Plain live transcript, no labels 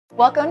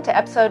Welcome to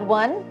episode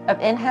 1 of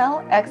Inhale,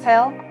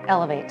 Exhale,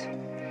 Elevate.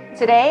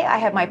 Today I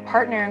have my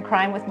partner in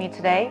crime with me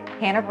today,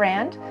 Hanna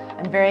Brand.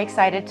 I'm very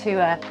excited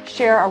to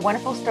share our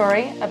wonderful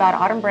story about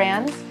Autumn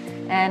Brands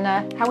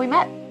and how we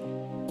met.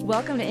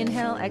 Welcome to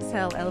Inhale,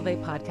 Exhale,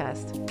 Elevate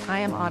podcast. I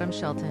am Autumn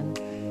Shelton.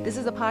 This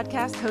is a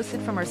podcast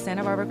hosted from our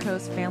Santa Barbara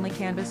Coast family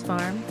cannabis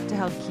farm to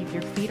help keep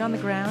your feet on the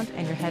ground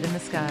and your head in the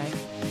sky.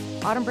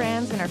 Autumn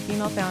Brands and our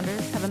female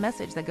founders have a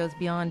message that goes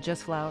beyond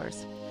just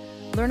flowers.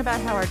 Learn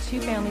about how our two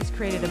families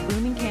created a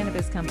booming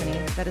cannabis company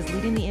that is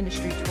leading the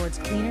industry towards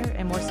cleaner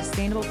and more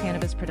sustainable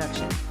cannabis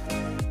production.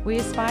 We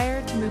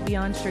aspire to move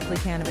beyond strictly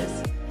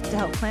cannabis to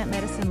help plant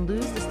medicine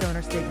lose the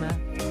stoner stigma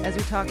as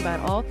we talk about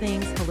all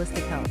things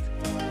holistic health.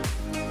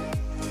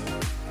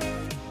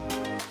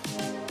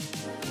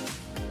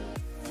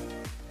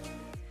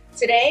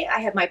 Today, I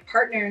have my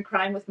partner in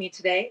crime with me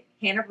today,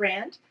 Hanna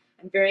Brand.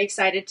 I'm very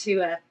excited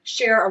to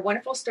share our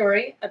wonderful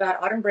story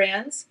about Autumn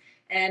Brands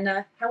and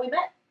how we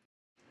met.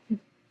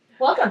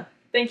 Welcome.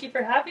 Thank you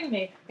for having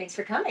me. Thanks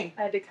for coming.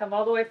 I had to come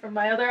all the way from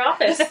my other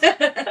office.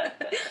 I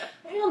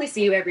only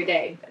see you every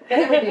day.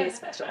 Every day is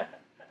special.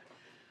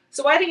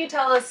 So why don't you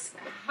tell us,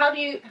 how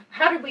did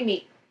we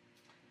meet?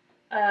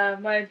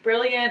 My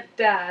brilliant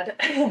dad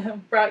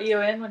brought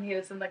you in when he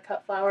was in the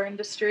cut flower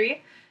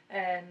industry.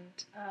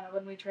 And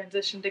when we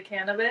transitioned to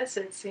cannabis,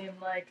 it seemed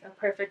like a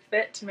perfect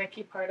fit to make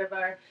you part of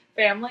our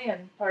family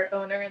and part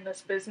owner in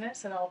this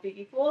business and all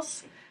be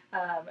equals.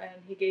 And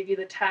he gave you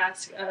the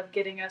task of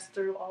getting us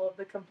through all of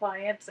the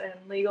compliance and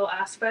legal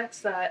aspects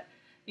that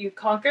you've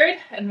conquered,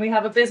 and we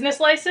have a business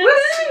license.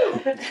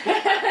 So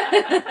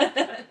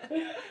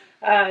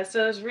it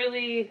was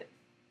really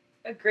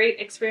a great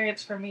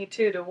experience for me,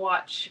 too, to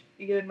watch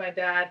you and my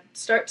dad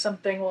start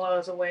something while I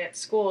was away at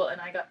school, and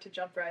I got to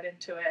jump right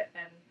into it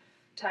and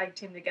tag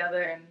team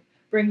together and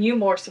bring you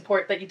more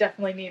support that you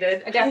definitely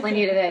needed. I definitely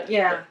needed it,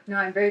 yeah. No,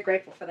 I'm very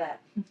grateful for that.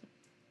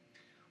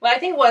 Well, I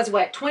think it was,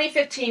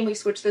 2015 we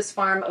switched this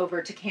farm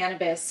over to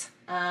cannabis,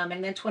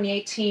 and then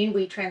 2018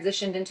 we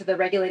transitioned into the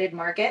regulated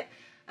market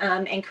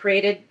and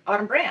created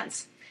Autumn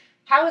Brands.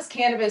 How has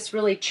cannabis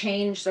really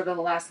changed over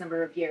the last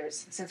number of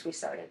years since we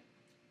started?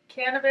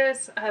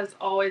 Cannabis has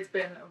always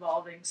been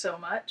evolving so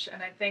much,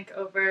 and I think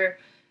over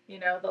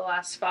the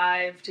last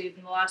 5 to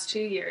even the last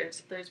 2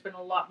 years, there's been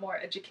a lot more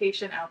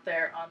education out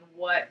there on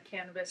what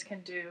cannabis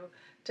can do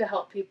to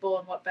help people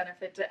and what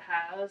benefits it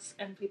has,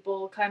 and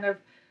people kind of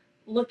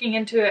looking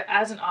into it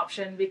as an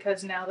option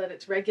because now that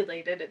it's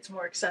regulated, it's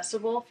more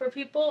accessible for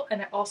people, and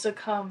it also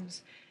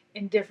comes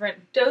in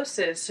different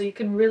doses, so you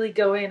can really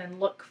go in and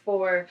look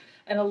for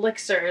an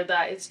elixir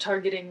that is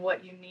targeting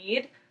what you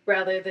need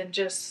rather than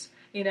just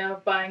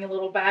buying a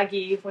little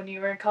baggie when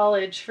you were in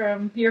college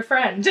from your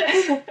friend.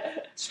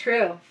 It's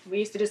true. We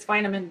used to just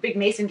find them in big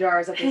mason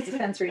jars at these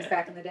dispensaries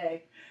back in the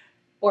day,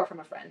 or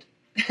from a friend.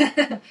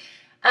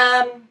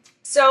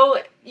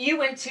 So you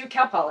went to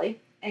Cal Poly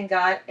and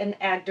got an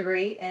ag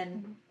degree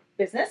in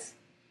business?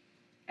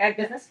 Ag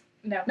business?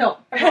 No. No.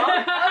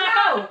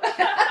 Oh, no!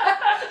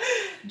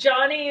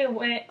 Johnny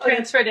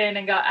transferred in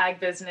and got ag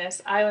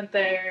business. I went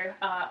there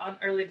on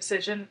early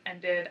decision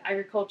and did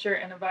agriculture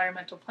and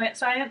environmental plant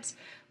science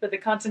with a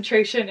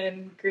concentration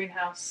in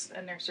greenhouse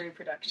and nursery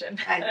production.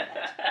 I know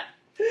that.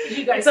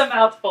 It's a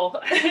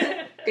mouthful.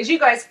 Because you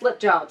guys flip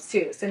jobs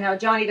too. So now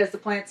Johnny does the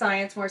plant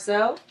science more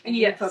so, and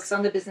you focus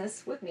on the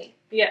business with me.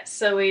 Yes,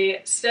 so we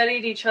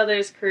studied each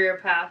other's career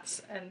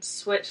paths and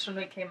switched when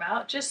we came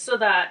out, just so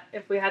that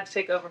if we had to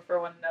take over for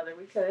one another,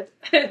 we could.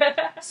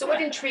 So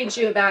what intrigues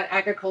you about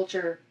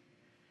agriculture?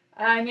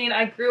 I mean,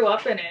 I grew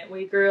up in it.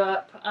 We grew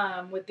up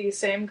with these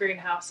same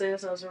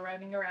greenhouses. I was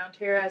running around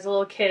here as a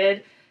little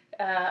kid,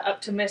 up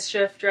to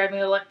mischief, driving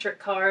electric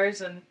cars,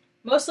 and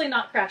mostly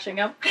not crashing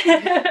them.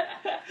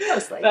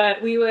 Mostly.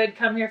 But we would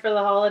come here for the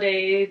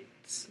holidays,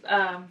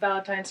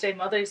 Valentine's Day,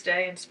 Mother's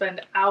Day, and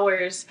spend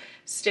hours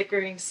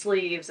stickering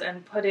sleeves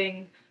and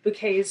putting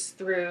bouquets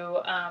through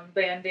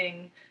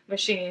banding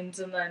machines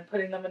and then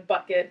putting them in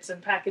buckets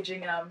and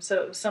packaging them.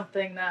 So it was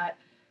something that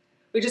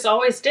we just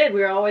always did.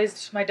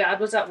 My dad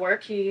was at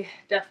work. He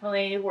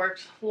definitely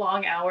worked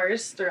long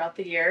hours throughout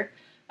the year.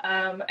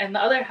 And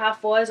the other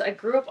half was I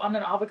grew up on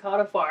an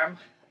avocado farm.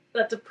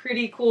 That's a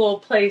pretty cool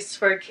place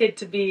for a kid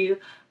to be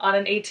on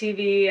an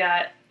ATV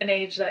at an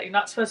age that you're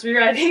not supposed to be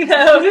riding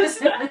those.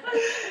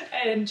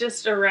 And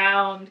just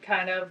around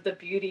kind of the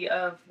beauty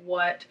of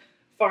what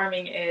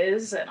farming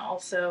is. And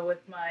also with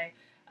my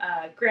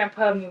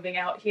grandpa moving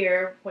out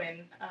here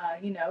when,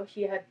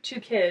 he had 2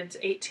 kids,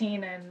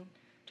 18 and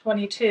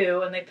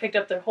 22, and they picked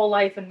up their whole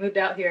life and moved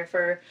out here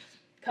for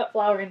cut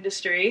flower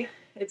industry.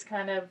 It's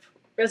kind of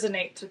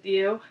resonates with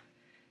you.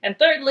 And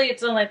thirdly,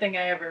 it's the only thing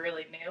I ever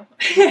really knew.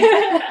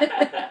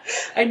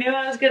 I knew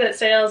I was good at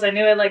sales, I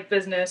knew I liked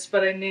business,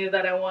 but I knew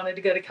that I wanted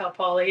to go to Cal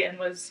Poly and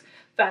was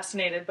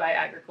fascinated by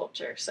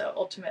agriculture. So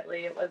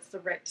ultimately, it was the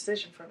right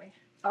decision for me.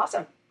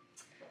 Awesome.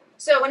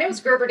 So when it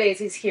was Gerber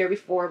Daisies here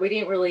before, we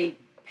didn't really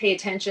pay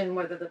attention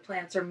whether the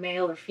plants are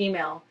male or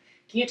female.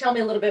 Can you tell me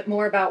a little bit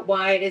more about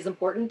why it is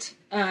important,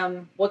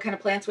 what kind of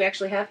plants we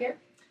actually have here?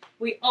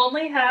 We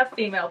only have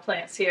female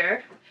plants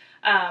here,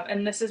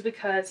 and this is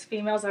because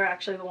females are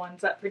actually the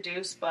ones that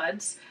produce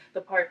buds, the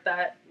part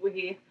that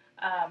we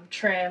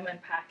trim and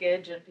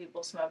package and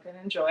people smoke and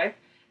enjoy.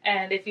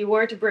 And if you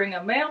were to bring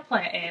a male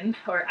plant in,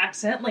 or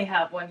accidentally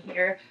have one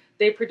here,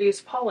 they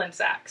produce pollen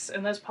sacs,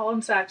 and those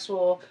pollen sacs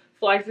will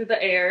fly through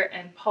the air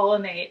and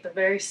pollinate the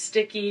very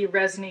sticky,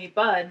 resiny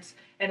buds,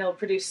 and it'll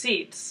produce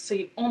seeds. So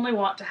you only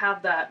want to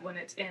have that when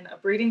it's in a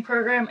breeding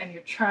program and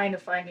you're trying to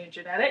find new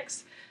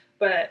genetics,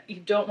 but you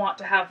don't want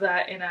to have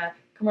that in a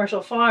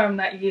commercial farm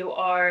that you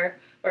are,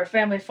 or a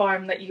family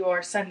farm that you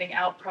are sending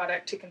out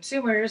product to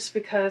consumers,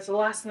 because the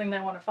last thing they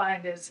want to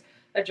find is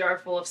a jar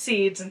full of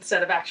seeds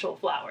instead of actual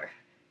flower.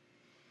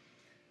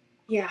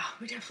 Yeah,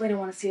 we definitely don't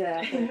want to see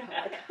that out there in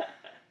public.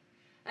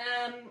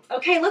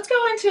 Okay, let's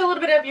go into a little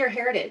bit of your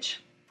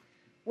heritage.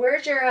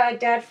 Where's your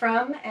dad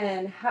from,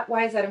 and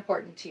why is that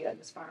important to you at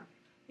this farm?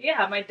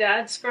 Yeah, my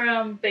dad's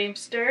from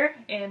Beemster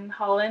in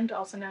Holland,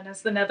 also known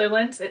as the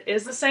Netherlands. It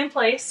is the same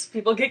place.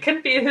 People get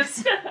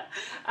confused.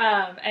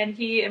 And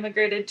he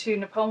immigrated to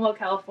Napomo,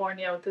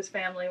 California with his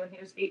family when he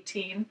was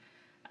 18.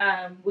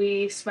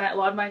 We spent a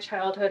lot of my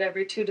childhood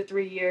every 2 to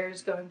 3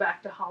 years going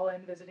back to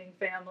Holland, visiting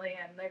family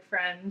and their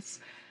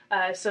friends.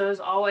 So it was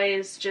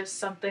always just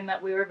something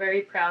that we were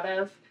very proud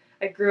of.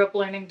 I grew up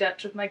learning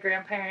Dutch with my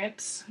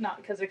grandparents, not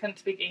because I couldn't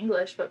speak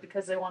English, but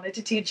because they wanted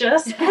to teach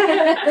us.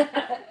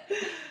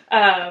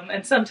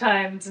 And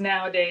sometimes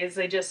nowadays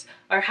they just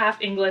are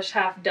half English,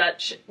 half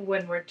Dutch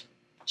when we're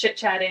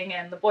chit-chatting,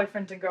 and the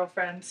boyfriends and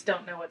girlfriends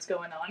don't know what's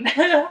going on.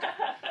 I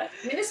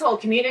mean, this whole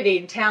community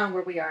in town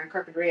where we are in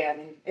Carpinteria, I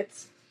mean,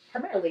 it's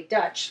primarily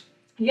Dutch.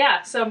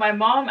 Yeah, so my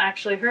mom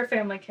actually, her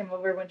family came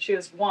over when she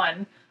was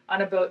 1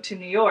 on a boat to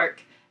New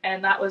York,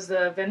 and that was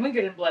the Van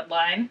Wingerden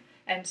bloodline.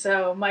 And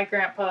so my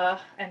grandpa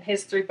and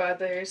his 3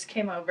 brothers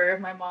came over.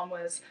 My mom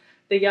was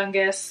the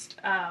youngest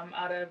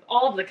out of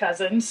all of the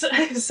cousins,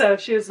 so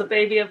she was the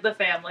baby of the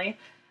family.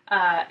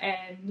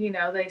 And, you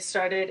know, they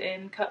started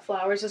in cut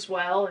flowers as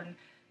well, and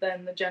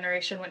then the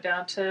generation went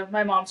down to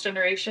my mom's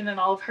generation, and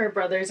all of her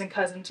brothers and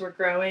cousins were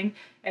growing,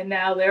 and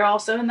now they're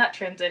also in that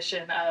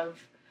transition of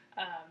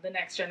the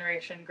next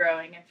generation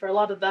growing. And for a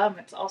lot of them,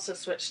 it's also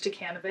switched to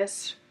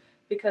cannabis,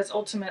 because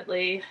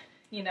ultimately,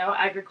 you know,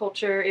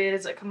 agriculture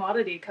is a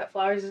commodity, cut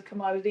flowers is a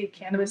commodity,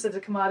 cannabis is a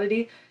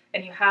commodity,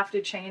 and you have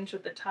to change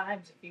with the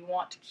times if you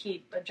want to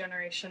keep a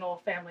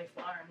generational family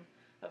farm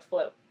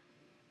afloat.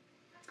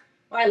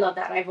 Well, I love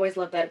that. I've always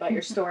loved that about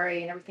your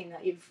story and everything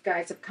that you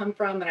guys have come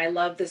from, and I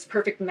love this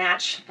perfect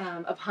match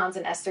of Hans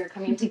and Esther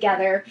coming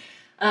together,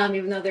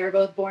 even though they were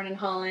both born in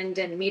Holland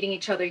and meeting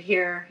each other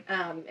here.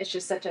 It's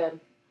just such an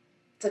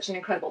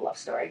incredible love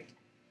story.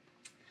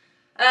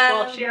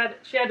 Well, she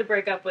had to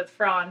break up with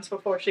Franz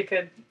before she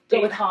could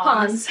date with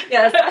Hans.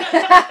 Yes,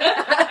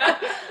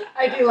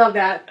 I do love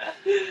that.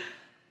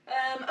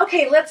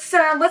 Okay, let's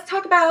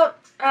talk about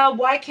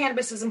why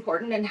cannabis is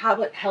important and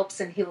how it helps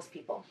and heals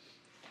people.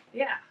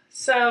 Yeah,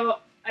 so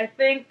I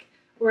think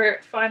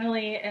we're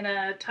finally in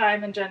a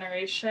time and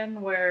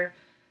generation where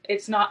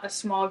it's not a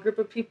small group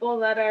of people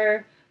that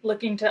are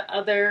looking to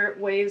other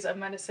ways of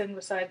medicine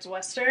besides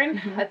Western.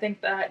 Mm-hmm. I think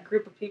that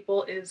group of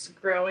people is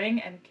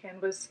growing, and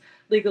cannabis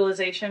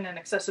legalization and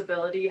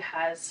accessibility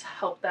has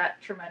helped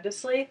that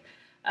tremendously.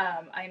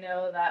 I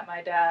know that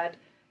my dad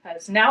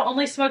has now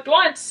only smoked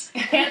once.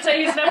 Can't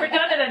say he's never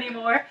done it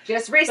anymore.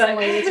 Just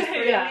recently. It's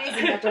pretty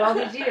amazing after all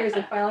these years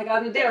and finally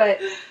got to do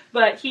it.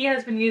 But he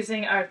has been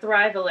using our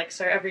Thrive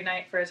elixir every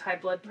night for his high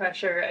blood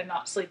pressure and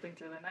not sleeping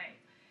through the night.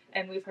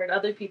 And we've heard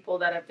other people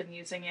that have been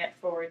using it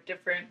for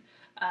different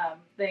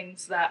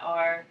things that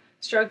are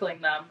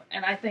struggling them.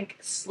 And I think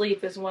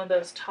sleep is one of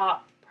those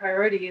top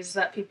priorities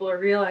that people are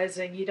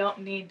realizing. You don't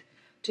need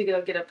to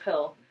go get a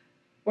pill.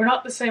 We're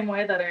not the same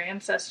way that our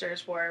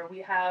ancestors were. We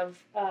have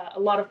a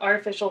lot of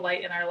artificial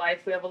light in our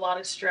life. We have a lot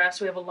of stress.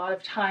 We have a lot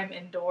of time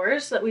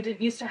indoors that we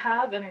didn't used to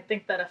have, and I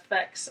think that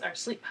affects our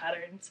sleep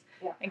patterns.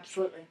 Yeah,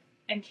 absolutely.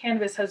 And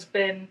cannabis has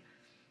been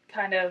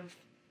kind of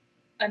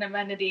an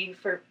amenity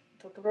for,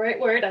 not the right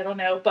word, I don't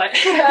know, but a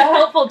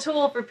helpful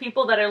tool for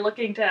people that are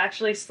looking to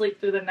actually sleep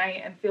through the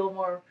night and feel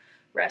more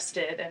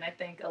rested. And I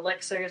think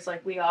elixirs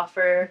like we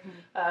offer,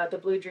 the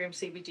Blue Dream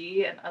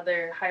CBD and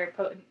other higher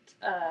potent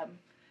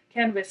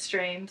cannabis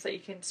strains that you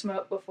can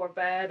smoke before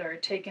bed or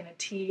take in a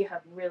tea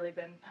have really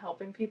been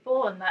helping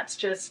people. And that's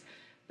just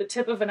the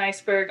tip of an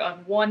iceberg on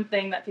one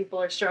thing that people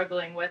are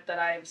struggling with that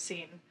I've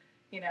seen.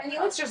 You know, and the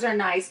elixirs are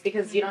nice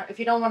because if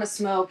you don't want to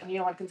smoke and you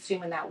don't want to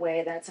consume in that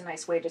way, then it's a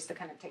nice way just to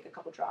kind of take a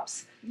couple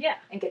drops. Yeah.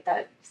 And get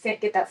that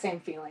same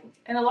feeling.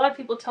 And a lot of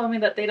people tell me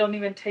that they don't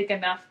even take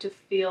enough to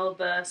feel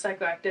the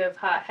psychoactive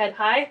head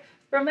high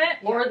from it,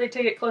 or they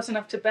take it close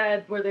enough to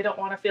bed where they don't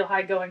want to feel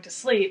high going to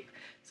sleep.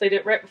 So they do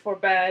it right before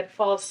bed,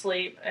 fall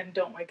asleep, and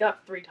don't wake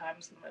up 3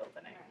 times in the middle of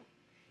the night.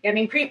 Yeah, I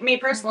mean, me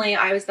personally,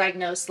 I was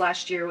diagnosed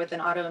last year with an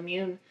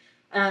autoimmune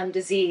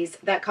disease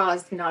that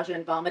caused nausea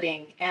and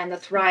vomiting, and the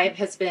Thrive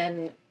has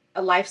been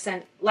a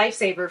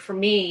lifesaver for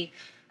me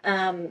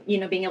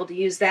Being able to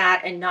use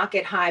that and not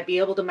get high, be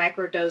able to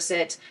microdose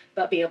it,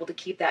 but be able to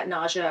keep that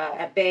nausea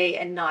at bay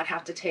and not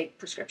have to take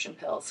prescription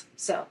pills.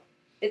 So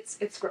it's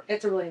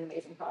a really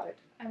amazing product.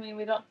 I mean,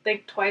 we don't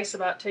think twice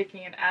about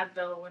taking an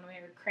Advil when we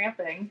are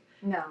cramping.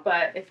 No.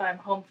 But if I'm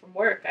home from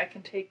work, I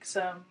can take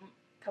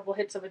couple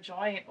hits of a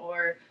joint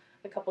or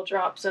a couple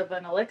drops of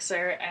an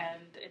elixir,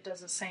 and it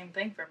does the same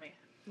thing for me.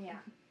 Yeah.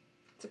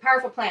 It's a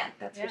powerful plant,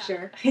 that's for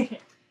sure.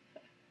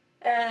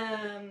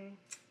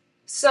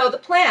 So the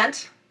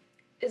plant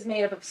is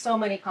made up of so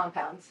many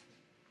compounds,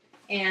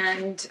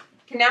 and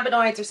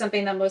cannabinoids are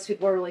something that most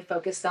people are really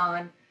focused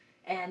on,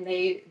 and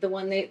the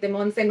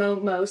ones they know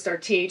most are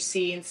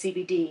THC and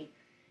CBD.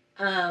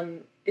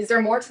 Is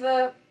there more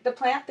to the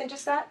plant than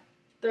just that?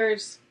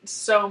 There's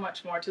so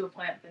much more to the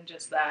plant than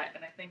just that,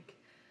 and I think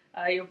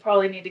you'll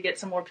probably need to get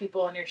some more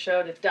people on your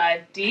show to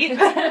dive deep.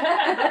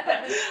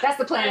 That's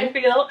the plan.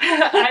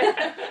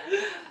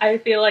 I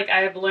feel like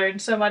I have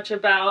learned so much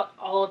about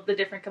all of the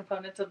different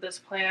components of this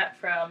plant,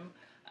 from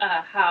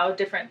how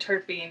different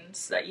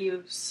terpenes that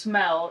you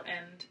smell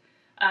and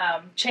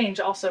change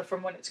also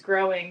from when it's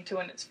growing to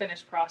when it's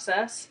finished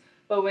process.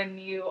 But when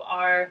you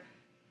are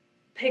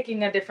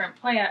picking a different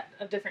plant,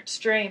 a different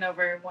strain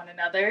over one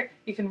another,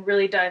 you can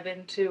really dive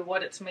into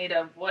what it's made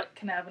of, what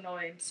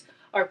cannabinoids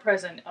are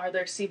present. Are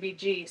there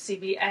CBG,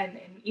 CBN,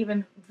 and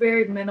even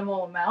very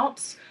minimal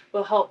amounts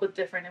will help with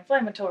different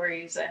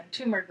inflammatories and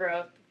tumor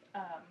growth,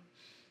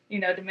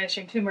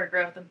 diminishing tumor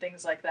growth and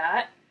things like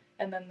that.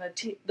 And then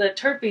the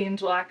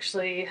terpenes will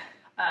actually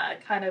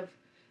kind of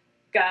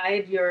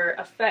guide your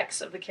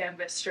effects of the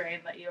cannabis strain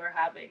that you are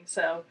having.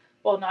 So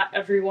while not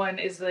everyone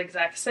is the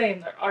exact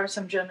same, there are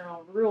some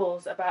general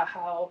rules about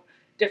how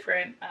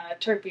different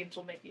terpenes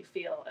will make you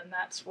feel, and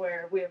that's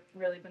where we have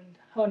really been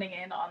honing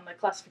in on the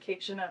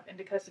classification of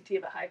indica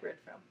sativa hybrid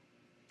from.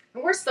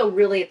 And we're still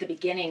really at the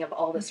beginning of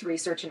all this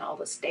research and all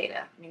this data.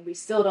 I mean, we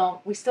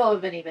still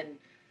haven't even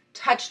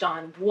touched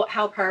on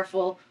how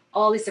powerful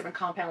all these different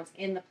compounds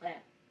in the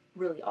plant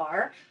really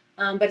are.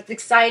 But it's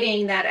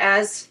exciting that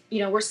as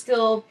we're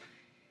still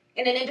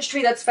in an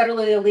industry that's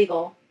federally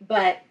illegal,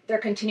 but they're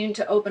continuing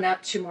to open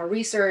up to more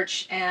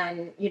research,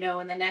 and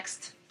in the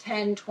next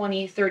 10,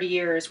 20, 30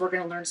 years, we're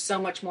going to learn so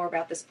much more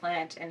about this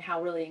plant and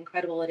how really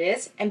incredible it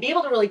is, and be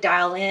able to really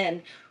dial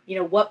in,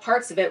 what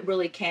parts of it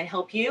really can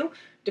help you,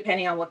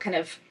 depending on what kind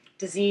of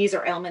disease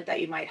or ailment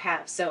that you might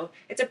have. So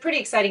it's a pretty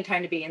exciting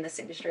time to be in this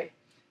industry.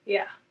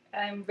 Yeah,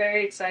 I'm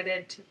very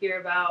excited to hear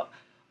about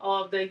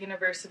all of the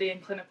university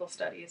and clinical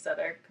studies that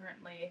are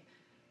currently,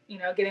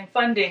 getting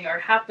funding or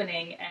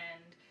happening. And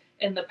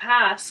in the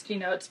past,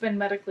 it's been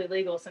medically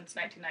legal since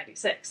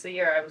 1996, the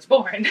year I was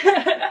born.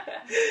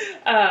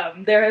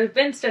 There have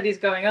been studies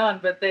going on,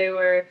 but they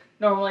were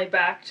normally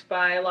backed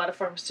by a lot of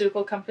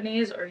pharmaceutical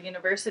companies or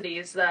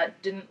universities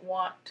that didn't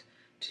want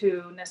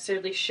to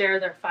necessarily share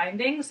their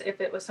findings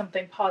if it was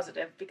something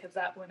positive, because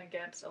that went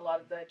against a lot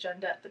of the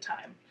agenda at the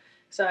time.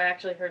 So I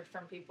actually heard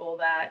from people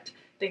that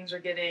things were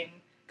getting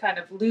kind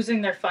of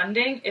losing their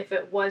funding if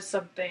it was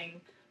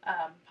something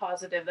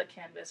positive that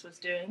cannabis was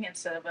doing,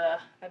 instead of a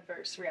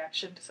adverse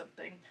reaction to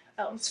something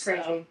else. It's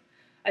crazy. So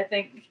I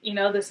think,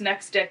 this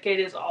next decade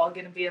is all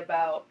going to be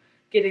about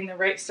getting the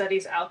right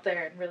studies out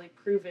there and really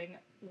proving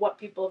what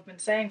people have been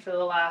saying for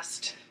the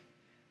last,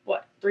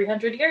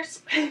 300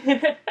 years?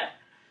 It's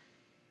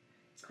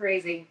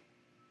crazy.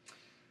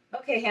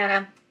 Okay,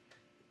 Hannah,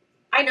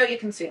 I know you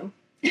consume.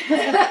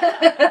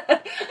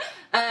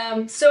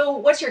 So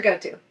what's your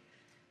go-to?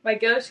 My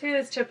go-to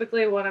is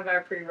typically one of our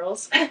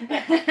pre-rolls.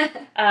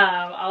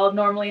 I'll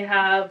normally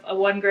have a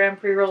 1 gram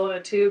pre-roll in a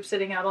tube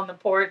sitting out on the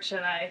porch,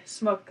 and I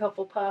smoke a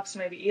couple puffs.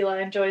 Maybe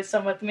Eli enjoys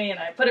some with me,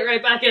 and I put it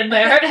right back in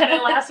there, and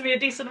it lasts me a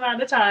decent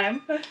amount of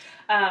time.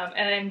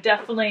 And I'm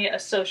definitely a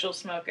social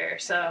smoker,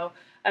 so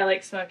I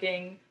like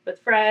smoking with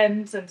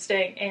friends and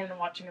staying in and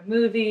watching a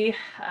movie,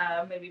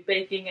 maybe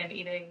baking and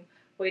eating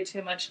way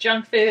too much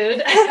junk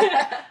food.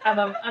 I'm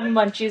a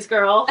munchies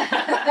girl.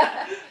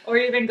 Or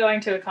even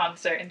going to a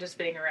concert and just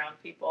being around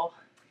people.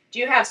 Do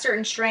you have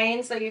certain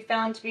strains that you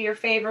found to be your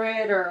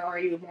favorite, or are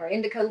you more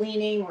indica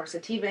leaning or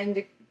sativa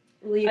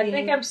leaning? I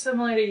think I'm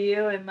similar to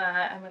you in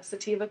that I'm a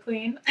sativa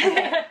queen.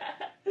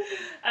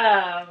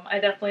 I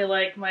definitely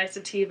like my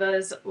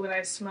sativas when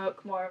I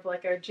smoke more of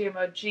like our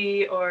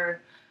GMOG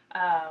or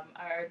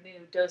our new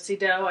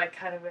Do-Si-Do. I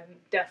kind of am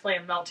definitely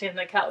a melting on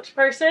the couch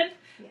person.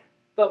 Yeah.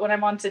 But when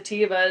I'm on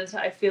sativas,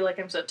 I feel like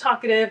I'm so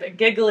talkative and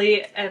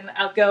giggly and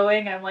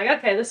outgoing. I'm like,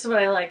 okay, this is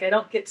what I like. I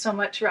don't get so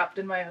much wrapped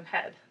in my own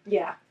head.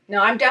 Yeah.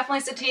 No, I'm definitely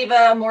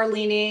sativa, more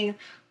leaning.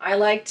 I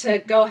like to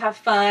go have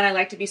fun. I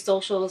like to be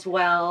social as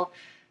well.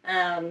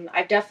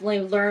 I've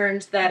definitely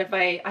learned that if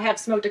I have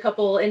smoked a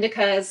couple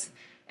indicas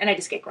and I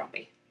just get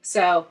grumpy.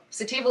 So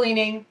sativa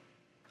leaning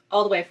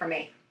all the way for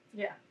me.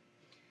 Yeah.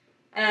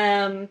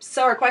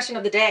 So our question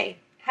of the day,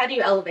 how do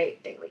you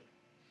elevate daily?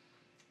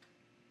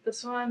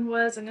 This one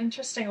was an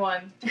interesting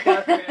one to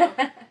go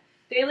through.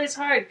 Daily's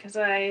hard because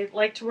I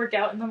like to work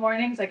out in the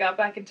mornings. I got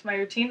back into my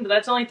routine, but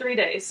that's only 3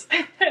 days.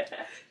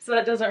 So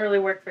that doesn't really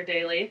work for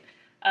daily.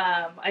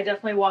 I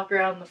definitely walk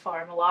around the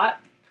farm a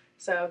lot.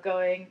 So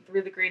going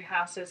through the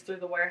greenhouses, through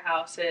the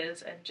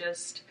warehouses, and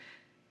just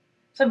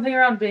something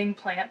around being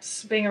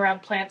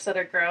around plants that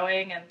are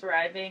growing and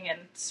thriving and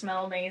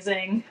smell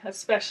amazing,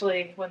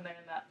 especially when they're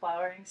in that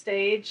flowering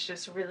stage,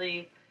 just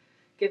really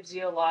gives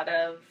you a lot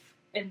of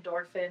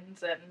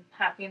endorphins and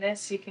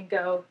happiness. You can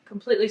go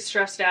completely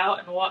stressed out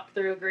and walk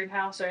through a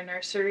greenhouse or a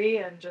nursery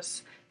and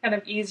just kind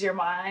of ease your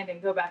mind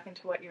and go back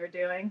into what you were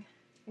doing.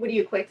 What do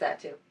you equate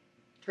that to?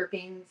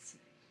 Terpenes,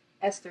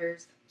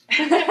 esters,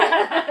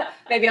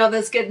 maybe all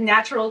those good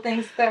natural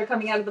things that are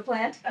coming out of the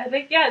plant? I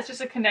think, yeah, it's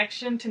just a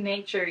connection to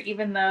nature.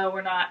 Even though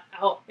we're not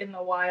out in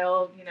the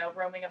wild,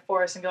 roaming a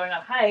forest and going on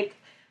a hike,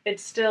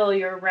 it's still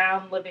you're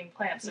around living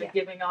plants. They're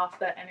giving off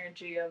that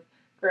energy of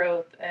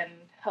growth and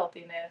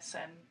healthiness,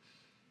 and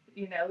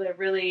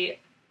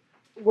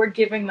we're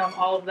giving them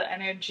all of the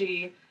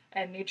energy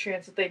and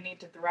nutrients that they need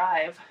to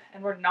thrive,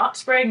 and we're not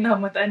spraying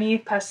them with any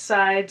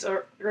pesticides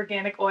or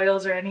organic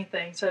oils or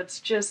anything. So it's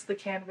just the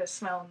cannabis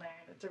smell in there,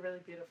 and it's a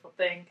really beautiful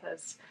thing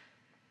because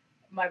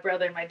my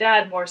brother and my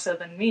dad, more so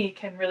than me,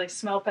 can really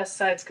smell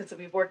pesticides because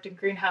we've worked in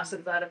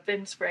greenhouses that have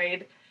been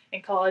sprayed.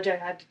 In college, I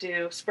had to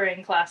do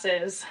spraying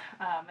classes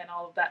and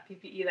all of that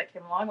PPE that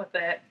came along with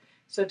it.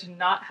 So to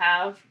not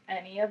have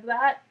any of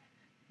that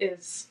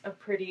is a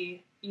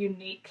pretty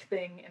unique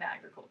thing in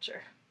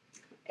agriculture.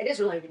 It is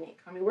really unique.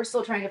 I mean, we're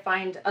still trying to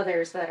find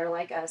others that are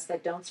like us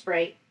that don't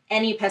spray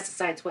any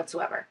pesticides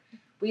whatsoever.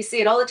 We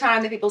see it all the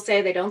time that people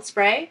say they don't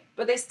spray,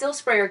 but they still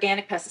spray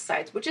organic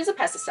pesticides, which is a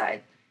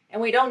pesticide.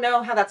 And we don't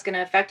know how that's going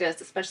to affect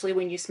us, especially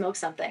when you smoke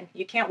something.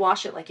 You can't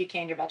wash it like you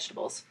can your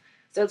vegetables.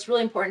 So it's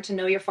really important to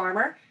know your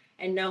farmer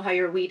and know how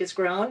your wheat is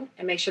grown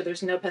and make sure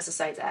there's no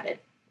pesticides added.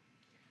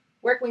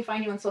 Where can we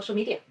find you on social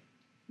media?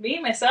 Me,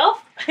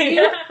 myself?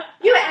 You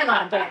and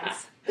Autumn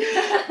Brands.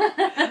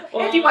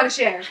 If you want to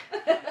share.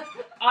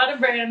 Autumn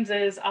Brands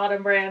is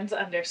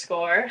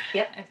 _.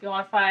 Yep. If you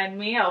want to find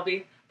me, I'll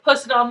be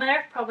posted on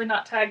there. Probably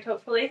not tagged,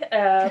 hopefully.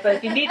 But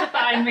if you need to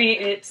find me,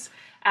 it's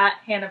at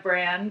Hanna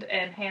Brand,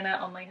 and Hanna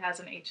only has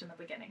an H in the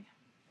beginning.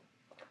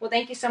 Well,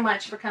 thank you so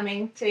much for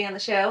coming today on the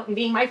show and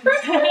being my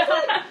first one.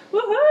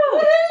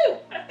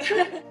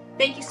 Woohoo!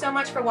 Thank you so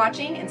much for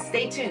watching, and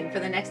stay tuned for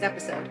the next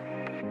episode.